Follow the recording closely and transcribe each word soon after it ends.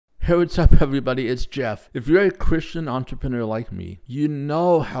Hey, what's up, everybody? It's Jeff. If you're a Christian entrepreneur like me, you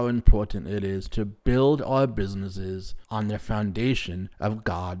know how important it is to build our businesses on the foundation of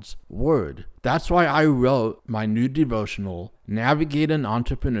God's Word. That's why I wrote my new devotional, Navigating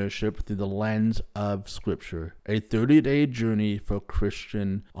Entrepreneurship Through the Lens of Scripture, a 30-day journey for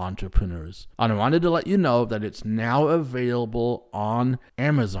Christian entrepreneurs. And I wanted to let you know that it's now available on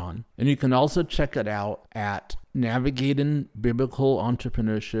Amazon, and you can also check it out at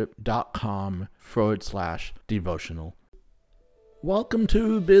navigatingbiblicalentrepreneur.com/devotional. Welcome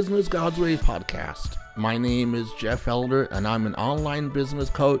to Business God's Way podcast. My name is Jeff Elder, and I'm an online business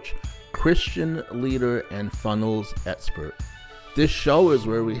coach, Christian leader, and funnels expert. This show is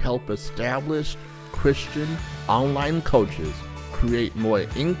where we help established Christian online coaches create more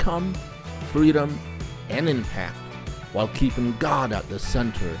income, freedom, and impact while keeping God at the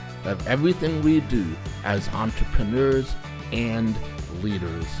center of everything we do as entrepreneurs and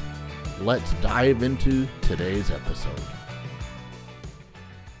leaders. Let's dive into today's episode.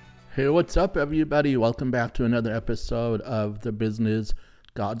 Hey, what's up, everybody? Welcome back to another episode of the Business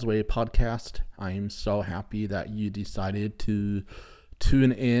God's Way podcast. I am so happy that you decided to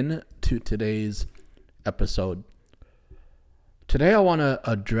tune in to today's episode. Today, I want to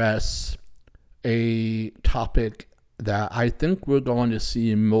address a topic that I think we're going to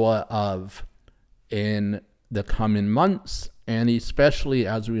see more of in the coming months, and especially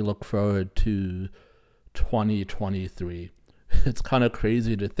as we look forward to 2023. It's kind of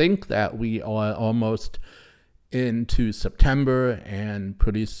crazy to think that we are almost into September, and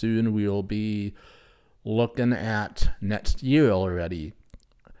pretty soon we will be looking at next year already.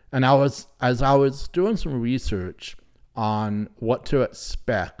 And as I was doing some research on what to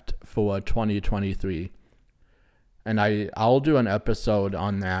expect for 2023, and I'll do an episode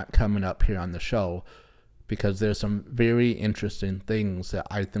on that coming up here on the show, because there's some very interesting things that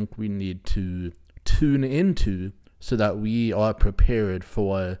I think we need to tune into so that we are prepared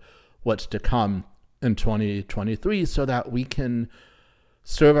for what's to come in 2023, so that we can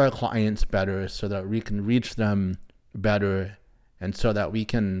serve our clients better, so that we can reach them better, and so that we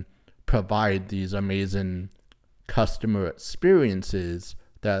can provide these amazing customer experiences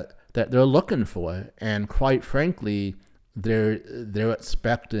that they're looking for, and quite frankly, they're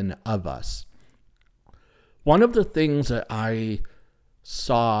expecting of us. One of the things that I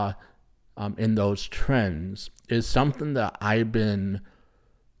saw in those trends is something that I've been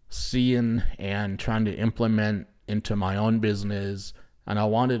seeing and trying to implement into my own business, and I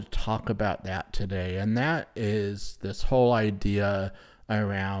wanted to talk about that today, and that is this whole idea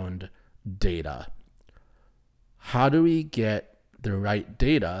around data. How do we get the right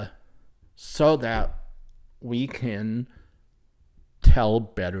data so that we can tell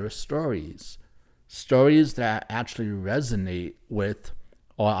better stories that actually resonate with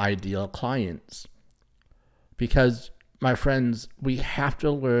our ideal clients? Because, my friends, we have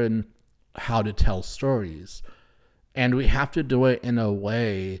to learn how to tell stories, and we have to do it in a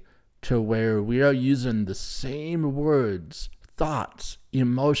way to where we are using the same words, thoughts,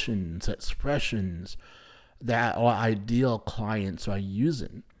 emotions, expressions that our ideal clients are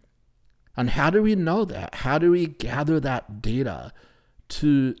using. And how do we know that? How do we gather that data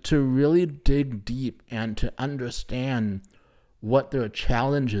to really dig deep and to understand what their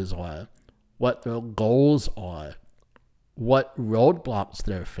challenges are, what their goals are, what roadblocks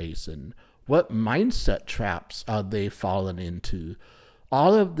they're facing, what mindset traps are they falling into?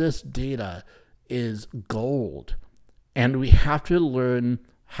 All of this data is gold, and we have to learn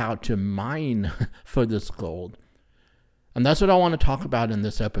how to mine for this gold. And that's what I want to talk about in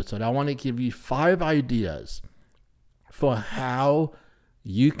this episode. I want to give you 5 ideas for how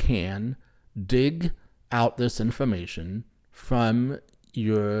you can dig out this information from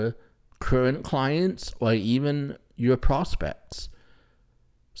your current clients or even your prospects.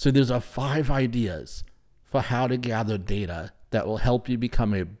 So there's 5 ideas for how to gather data that will help you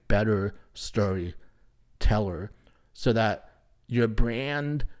become a better storyteller, so that your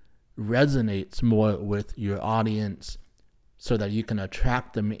brand resonates more with your audience, so that you can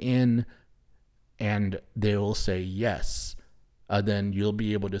attract them in and they will say yes. Then you'll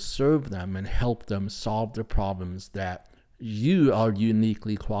be able to serve them and help them solve the problems that you are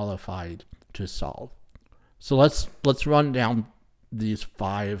uniquely qualified to solve. So let's run down these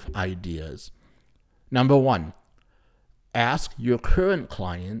 5 ideas. Number 1, ask your current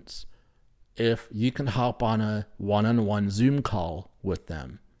clients if you can hop on a one-on-one Zoom call with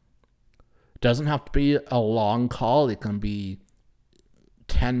them. It doesn't have to be a long call. It can be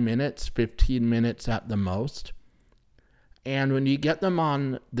 10 minutes, 15 minutes at the most. And when you get them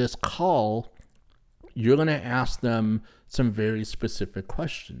on this call, you're going to ask them some very specific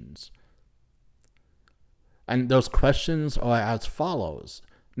questions. And those questions are as follows.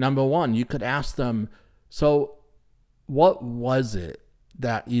 Number one, you could ask them, so what was it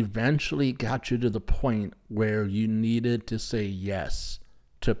that eventually got you to the point where you needed to say yes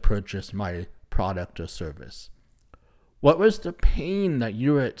to purchase my product or service? What was the pain that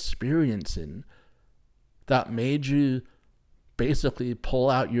you were experiencing that made you basically pull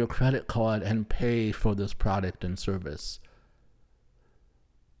out your credit card and pay for this product and service?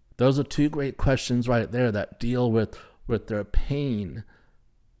 Those are two great questions right there that deal with their pain.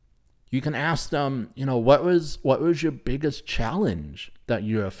 You can ask them, what was your biggest challenge that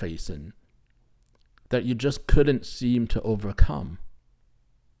you're facing that you just couldn't seem to overcome?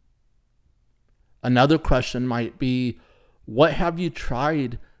 Another question might be, what have you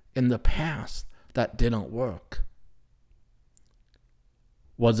tried in the past that didn't work?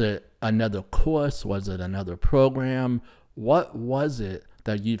 Was it another course? Was it another program? What was it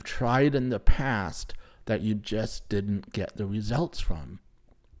that you've tried in the past that you just didn't get the results from?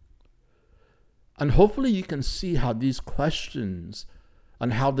 And hopefully you can see how these questions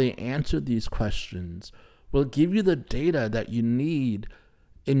and how they answer these questions will give you the data that you need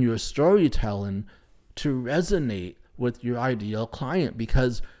in your storytelling to resonate with your ideal client,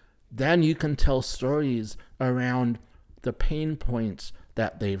 because then you can tell stories around the pain points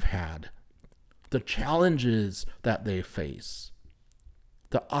that they've had, the challenges that they face,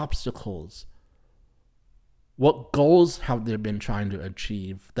 the obstacles. What goals have they been trying to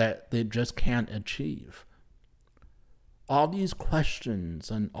achieve that they just can't achieve? All these questions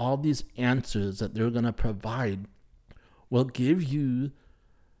and all these answers that they're going to provide will give you,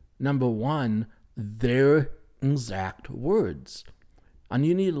 number one, their exact words. And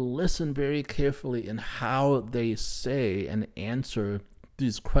you need to listen very carefully in how they say and answer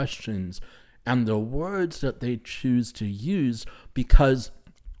these questions and the words that they choose to use, because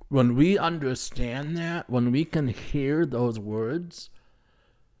when we understand that, when we can hear those words,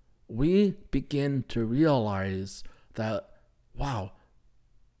 we begin to realize that, wow,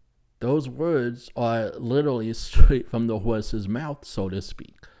 those words are literally straight from the horse's mouth, so to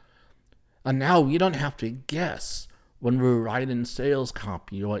speak. And now we don't have to guess when we're writing sales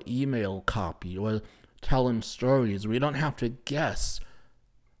copy or email copy or telling stories. We don't have to guess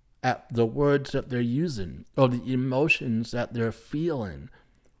at the words that they're using or the emotions that they're feeling.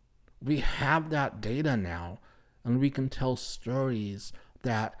 We have that data now, and we can tell stories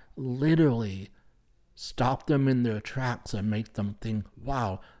that literally stop them in their tracks and make them think,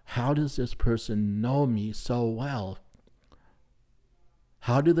 wow, how does this person know me so well?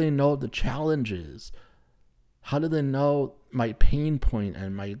 How do they know the challenges? How do they know my pain point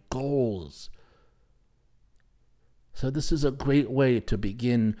and my goals? So this is a great way to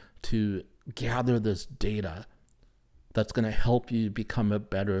begin to gather this data that's going to help you become a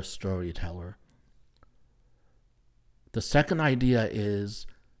better storyteller. The second idea is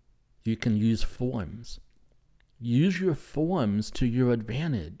you can use forms. Use your forms to your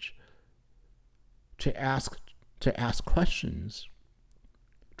advantage to ask questions.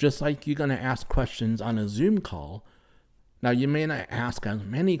 Just like you're going to ask questions on a Zoom call. Now, you may not ask as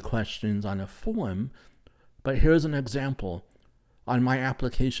many questions on a form, but here's an example. On my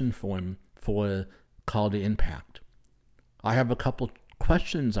application form for Call to Impact, I have a couple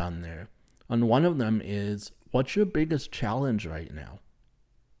questions on there. And one of them is, what's your biggest challenge right now?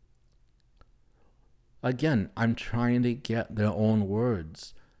 Again, I'm trying to get their own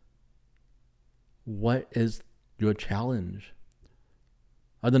words. What is your challenge?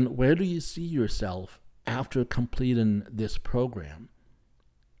 And then where do you see yourself after completing this program?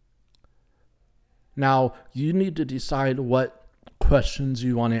 Now, you need to decide what questions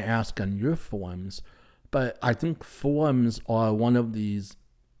you want to ask on your forms, but I think forms are one of these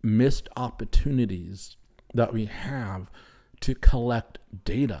missed opportunities that we have to collect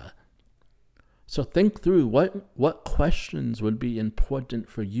data. So think through what questions would be important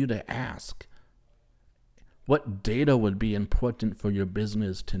for you to ask. What data would be important for your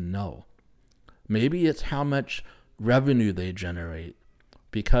business to know? Maybe it's how much revenue they generate,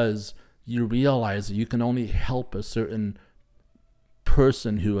 because you realize you can only help a certain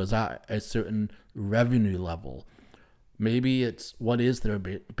person who is at a certain revenue level. Maybe it's what is their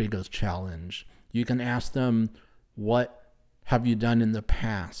biggest challenge. You can ask them, what have you done in the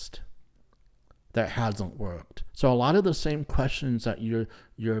past that hasn't worked? So a lot of the same questions that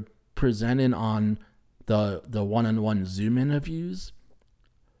you're presenting on the one-on-one Zoom interviews,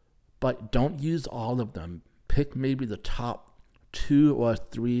 but don't use all of them. Pick maybe the top 2 or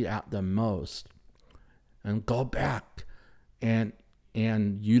 3 at the most, and go back and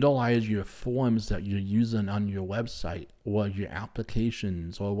and utilize your forms that you're using on your website or your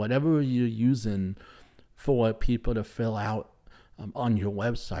applications or whatever you're using for people to fill out on your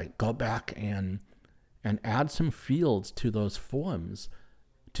website. Go back and add some fields to those forms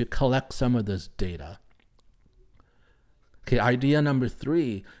to collect some of this data. Okay, idea number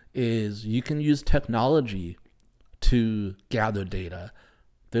 3 is you can use technology to gather data.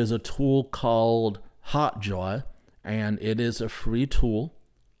 There's a tool called Hotjar, and it is a free tool.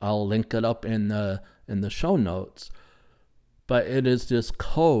 I'll link it up in the show notes. But it is this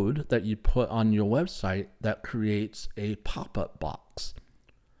code that you put on your website that creates a pop-up box.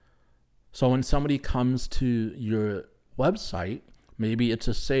 So when somebody comes to your website, maybe it's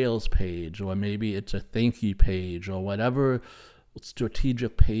a sales page, or maybe it's a thank you page, or whatever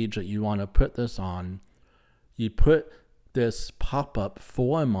strategic page that you want to put this on, you put this pop-up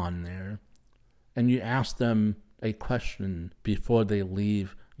form on there, and you ask them a question before they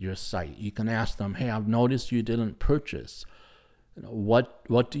leave your site. You can ask them, hey, I've noticed you didn't purchase.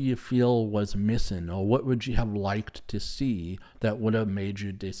 What do you feel was missing, or what would you have liked to see that would have made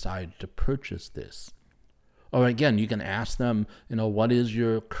you decide to purchase this? Or again, you can ask them, what is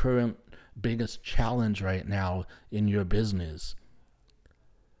your current biggest challenge right now in your business?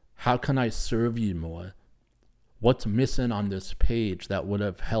 How can I serve you more? What's missing on this page that would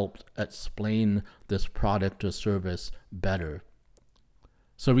have helped explain this product or service better?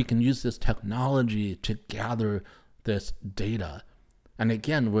 So we can use this technology to gather this data. And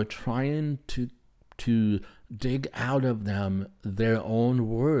again, we're trying to dig out of them their own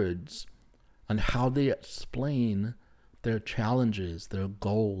words on how they explain their challenges, their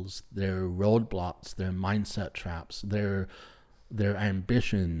goals, their roadblocks, their mindset traps, their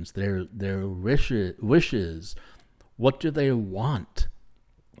ambitions, their wishes. What do they want?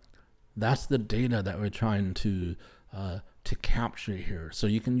 That's the data that we're trying to capture here. So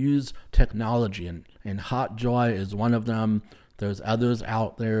you can use technology, and Hotjar is one of them. There's others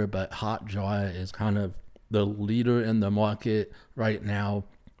out there, but Hotjar is kind of the leader in the market right now.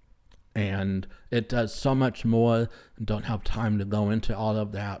 And it does so much more. Don't have time to go into all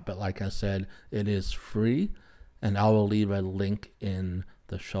of that, but like I said, it is free, and I will leave a link in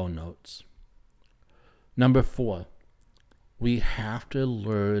the show notes. Number 4, we have to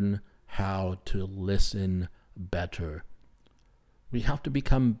learn how to listen better. We have to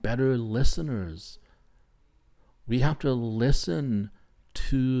become better listeners. We have to listen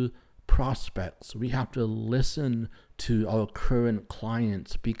to prospects. We have to listen to our current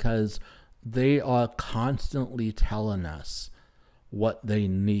clients, because they are constantly telling us what they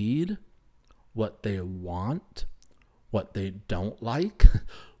need, what they want, what they don't like,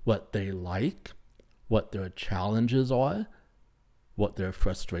 what they like, what their challenges are, what their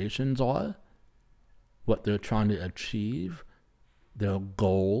frustrations are, what they're trying to achieve, their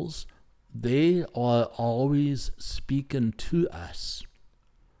goals. They are always speaking to us.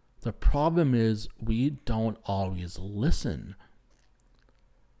 The problem is we don't always listen.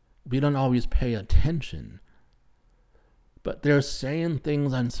 We don't always pay attention. But they're saying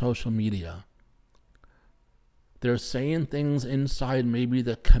things on social media. They're saying things inside maybe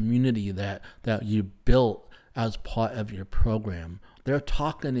the community that you built as part of your program. They're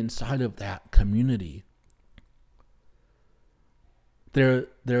talking inside of that community. There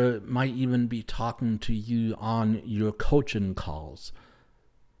might even be talking to you on your coaching calls.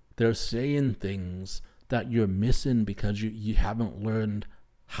 They're saying things that you're missing because you haven't learned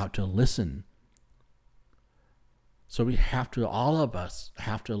how to listen. So all of us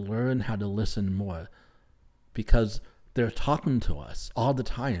have to learn how to listen more, because they're talking to us all the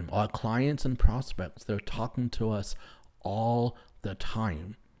time. Our clients and prospects, they're talking to us all the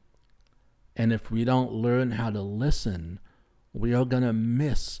time. And if we don't learn how to listen, we are going to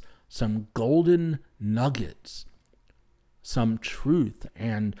miss some golden nuggets, some truth,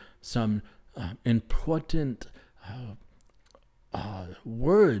 and some important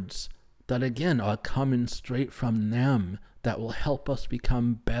words that, again, are coming straight from them that will help us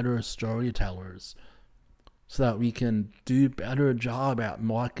become better storytellers so that we can do a better job at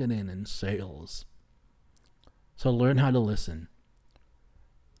marketing and sales. So learn how to listen.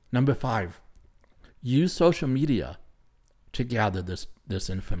 Number 5, use social media to gather this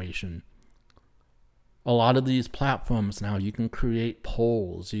information. A lot of these platforms now, you can create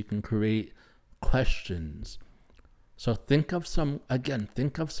polls, you can create questions. So think of some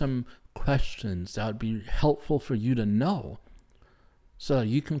questions that would be helpful for you to know, so that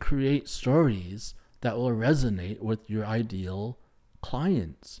you can create stories that will resonate with your ideal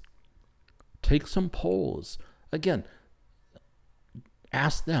clients. Take some polls. Again,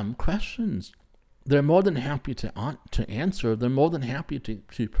 ask them questions. they're more than happy to answer. They're more than happy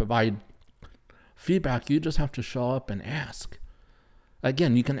to provide feedback. You just have to show up and ask.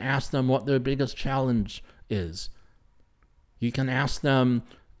 Again, you can ask them what their biggest challenge is. You can ask them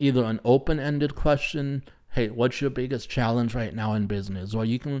either an open-ended question, hey, what's your biggest challenge right now in business? Or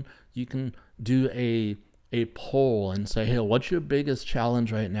you can do a poll and say, hey, what's your biggest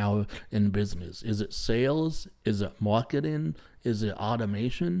challenge right now in business? Is it sales? Is it marketing? Is it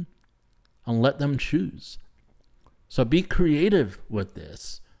automation? And let them choose. So be creative with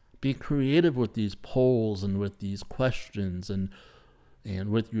this. Be creative with these polls and with these questions and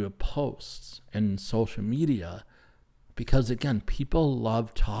with your posts and social media. Because again, people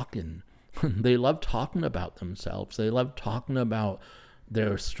love talking. They love talking about themselves. They love talking about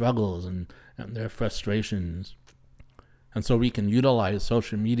their struggles and their frustrations. And so we can utilize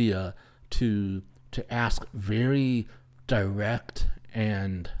social media to ask very direct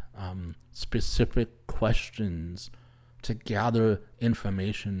and specific questions to gather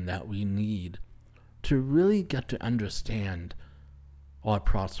information that we need to really get to understand our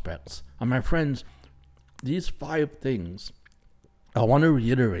prospects. And my friends, these 5 things, I want to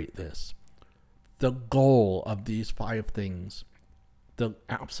reiterate this. The goal of these 5 things, the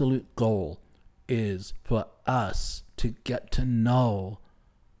absolute goal, is for us to get to know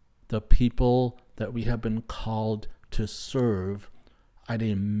the people that we have been called to serve at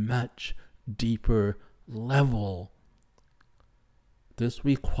a much deeper level. This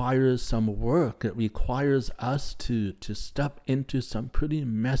requires some work. It requires us to step into some pretty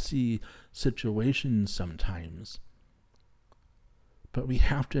messy situations sometimes. But we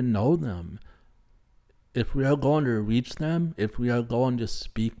have to know them. If we are going to reach them, if we are going to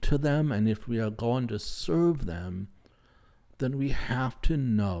speak to them, and if we are going to serve them, then we have to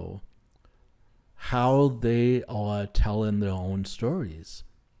know how they are telling their own stories.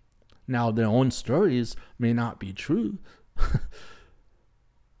 Now, their own stories may not be true,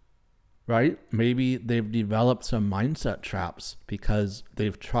 right? Maybe they've developed some mindset traps because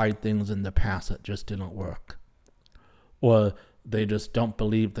they've tried things in the past that just didn't work. Or they just don't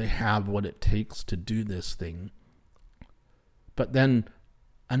believe they have what it takes to do this thing. But then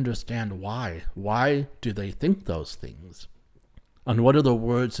understand why. Why do they think those things? And what are the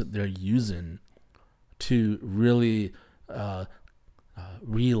words that they're using to really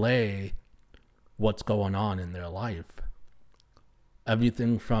relay what's going on in their life?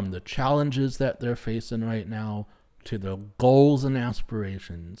 Everything from the challenges that they're facing right now to their goals and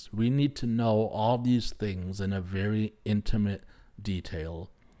aspirations. We need to know all these things in a very intimate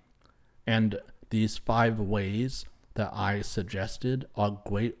detail. And these 5 ways that I suggested are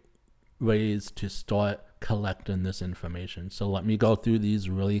great ways to start collecting this information. So let me go through these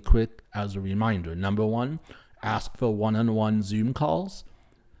really quick as a reminder. Number 1, ask for one-on-one Zoom calls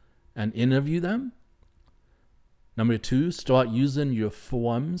and interview them. Number 2, start using your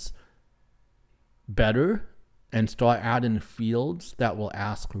forms better and start adding fields that will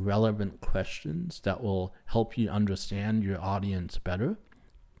ask relevant questions that will help you understand your audience better.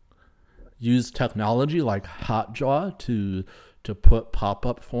 Use technology like Hotjar to put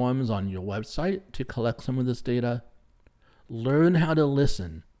pop-up forms on your website to collect some of this data. Learn how to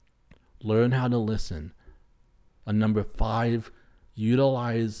listen. Learn how to listen. And number 5,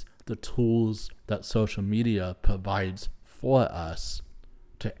 utilize the tools that social media provides for us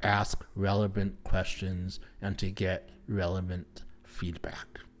to ask relevant questions and to get relevant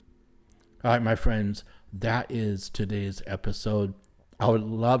feedback. All right, my friends, that is today's episode. I would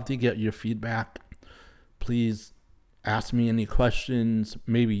love to get your feedback. Please ask me any questions.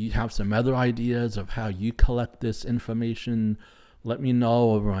 Maybe you have some other ideas of how you collect this information. Let me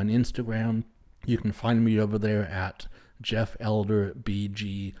know over on Instagram. You can find me over there at Jeff Elder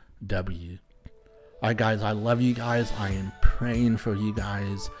BGW. All right, guys, I love you guys. I am praying for you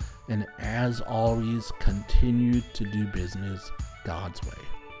guys. And as always, continue to do business God's way.